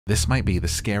This might be the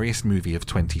scariest movie of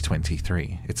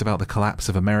 2023. It's about the collapse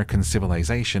of American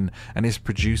civilization and is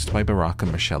produced by Barack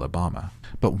and Michelle Obama.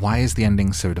 But why is the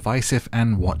ending so divisive,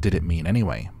 and what did it mean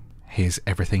anyway? Here's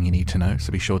everything you need to know,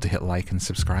 so be sure to hit like and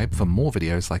subscribe for more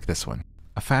videos like this one.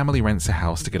 A family rents a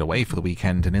house to get away for the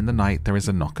weekend, and in the night there is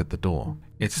a knock at the door.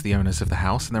 It's the owners of the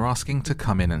house, and they're asking to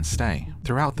come in and stay.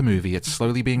 Throughout the movie, it's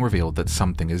slowly being revealed that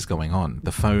something is going on.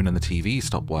 The phone and the TV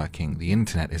stop working, the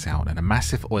internet is out, and a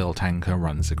massive oil tanker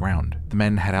runs aground. The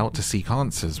men head out to seek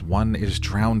answers. One is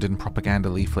drowned in propaganda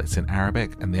leaflets in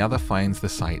Arabic, and the other finds the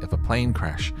site of a plane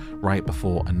crash right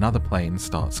before another plane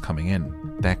starts coming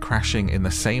in. They're crashing in the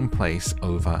same place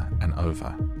over and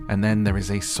over. And then there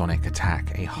is a sonic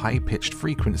attack, a high-pitched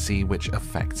frequency which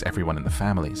affects everyone in the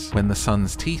families. When the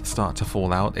son's teeth start to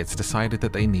fall out, it's decided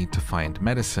that they need to find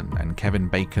medicine, and Kevin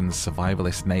Bacon's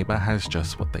survivalist neighbor has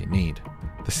just what they need.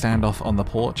 The standoff on the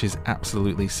porch is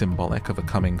absolutely symbolic of a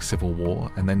coming civil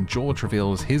war, and then George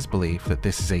reveals his belief that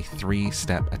this is a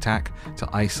 3-step attack to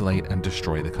isolate and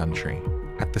destroy the country.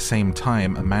 At the same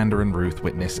time, Amanda and Ruth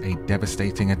witness a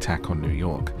devastating attack on New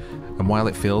York. And while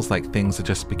it feels like things are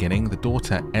just beginning, the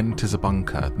daughter enters a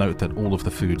bunker. Note that all of the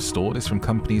food stored is from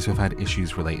companies who've had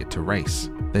issues related to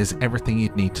race. There's everything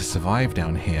you'd need to survive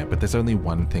down here, but there's only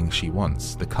one thing she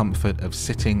wants: the comfort of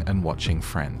sitting and watching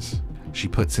Friends. She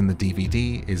puts in the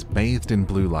DVD, is bathed in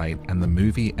blue light, and the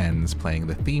movie ends playing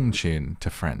the theme tune to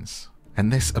Friends.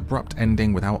 And this abrupt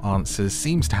ending without answers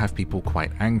seems to have people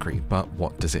quite angry, but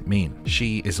what does it mean?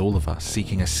 She is all of us,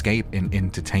 seeking escape in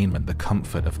entertainment, the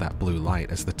comfort of that blue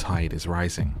light as the tide is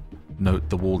rising. Note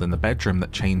the wall in the bedroom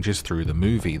that changes through the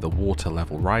movie. The water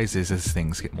level rises as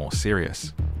things get more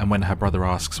serious. And when her brother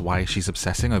asks why she's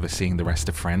obsessing over seeing the rest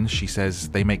of Friends, she says,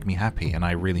 "They make me happy and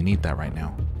I really need that right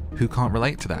now." Who can't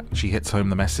relate to that? She hits home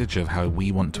the message of how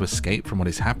we want to escape from what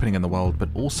is happening in the world, but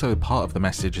also part of the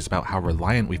message is about how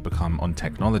reliant we've become on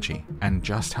technology, and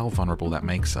just how vulnerable that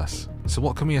makes us. So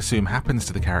what can we assume happens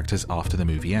to the characters after the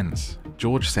movie ends?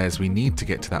 George says we need to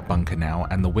get to that bunker now,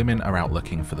 and the women are out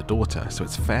looking for the daughter, so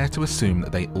it's fair to assume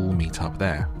that they all meet up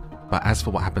there. But as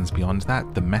for what happens beyond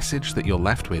that, the message that you're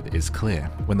left with is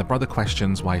clear. When the brother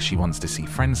questions why she wants to see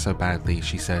Friends so badly,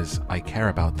 she says, "I care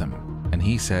about them." And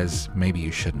he says, "Maybe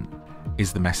you shouldn't."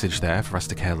 Is the message there for us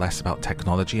to care less about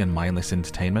technology and mindless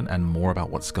entertainment and more about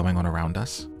what's going on around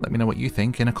us? Let me know what you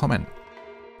think in a comment.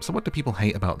 So what do people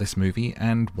hate about this movie,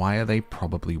 and why are they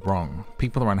probably wrong?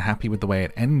 People are unhappy with the way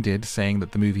it ended, saying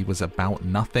that the movie was about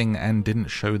nothing and didn't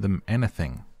show them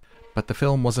anything. But the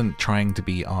film wasn't trying to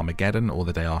be Armageddon or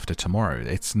The Day After Tomorrow.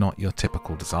 It's not your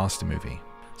typical disaster movie.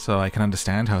 So I can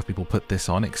understand how if people put this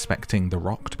on expecting The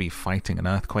Rock to be fighting an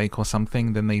earthquake or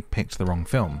something, then they picked the wrong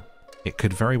film. It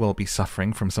could very well be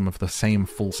suffering from some of the same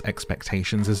false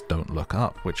expectations as Don't Look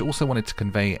Up, which also wanted to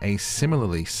convey a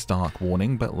similarly stark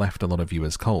warning but left a lot of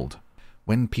viewers cold.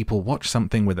 When people watch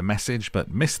something with a message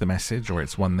but miss the message, or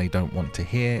it's one they don't want to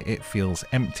hear, it feels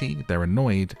empty, they're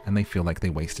annoyed, and they feel like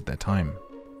they wasted their time.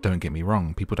 Don't get me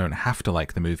wrong, people don't have to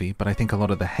like the movie, but I think a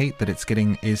lot of the hate that it's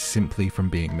getting is simply from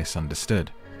being misunderstood.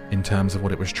 In terms of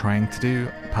what it was trying to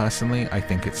do, personally, I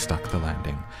think it stuck the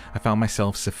landing. I found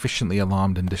myself sufficiently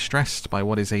alarmed and distressed by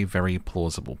what is a very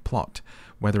plausible plot.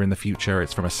 Whether in the future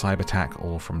it's from a cyber attack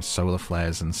or from solar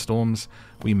flares and storms,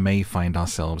 we may find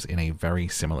ourselves in a very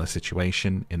similar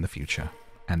situation in the future.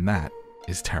 And that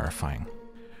is terrifying.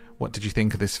 What did you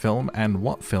think of this film, and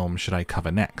what film should I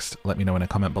cover next? Let me know in a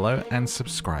comment below and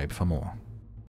subscribe for more.